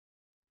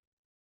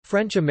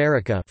French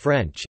America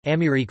French,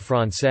 Amérique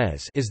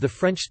Française is the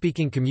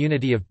French-speaking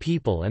community of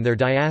people and their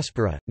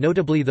diaspora,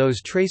 notably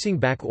those tracing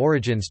back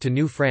origins to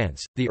New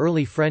France, the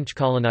early French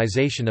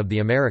colonization of the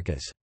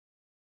Americas.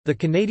 The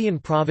Canadian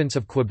province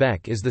of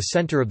Quebec is the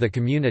centre of the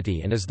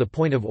community and is the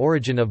point of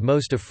origin of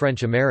most of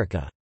French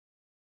America.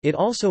 It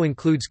also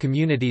includes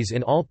communities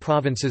in all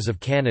provinces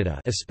of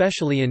Canada,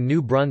 especially in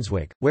New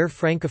Brunswick, where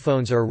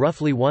Francophones are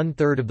roughly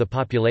one-third of the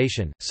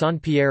population,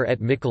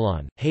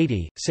 Saint-Pierre-et-Miquelon,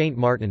 Haiti, Saint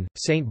Martin,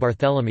 Saint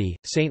Barthélemy,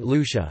 Saint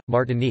Lucia,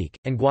 Martinique,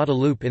 and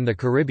Guadeloupe in the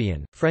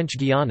Caribbean, French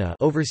Guiana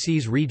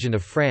overseas region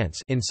of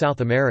France in South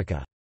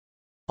America.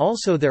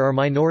 Also there are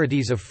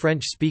minorities of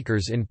French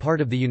speakers in part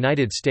of the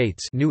United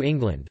States, New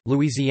England,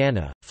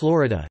 Louisiana,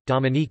 Florida,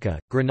 Dominica,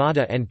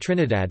 Grenada and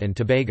Trinidad and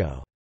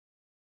Tobago.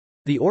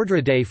 The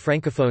Ordre des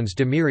Francophones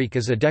d'Amérique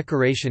is a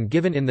decoration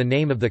given in the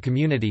name of the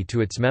community to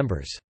its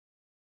members.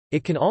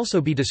 It can also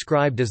be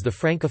described as the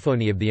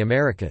Francophonie of the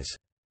Americas.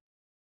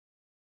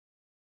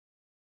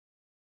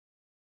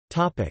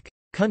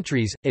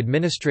 Countries,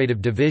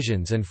 administrative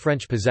divisions and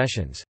French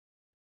possessions.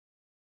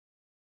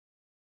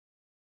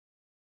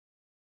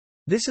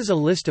 This is a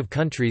list of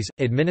countries,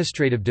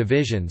 administrative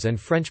divisions and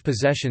French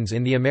possessions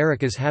in the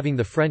Americas having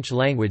the French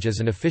language as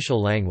an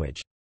official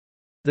language.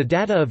 The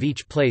data of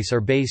each place are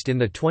based in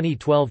the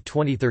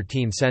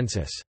 2012-2013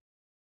 census.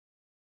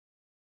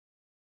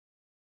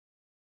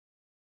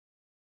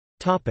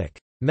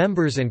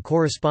 Members and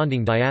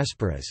corresponding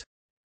diasporas.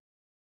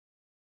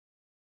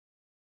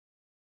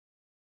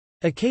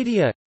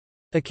 Acadia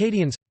 –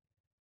 Acadians.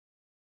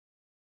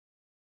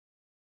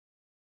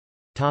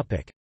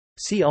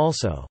 See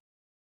also.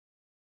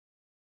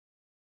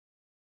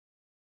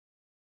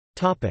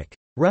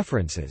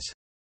 References.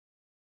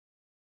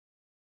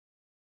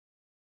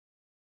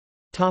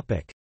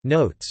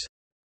 Notes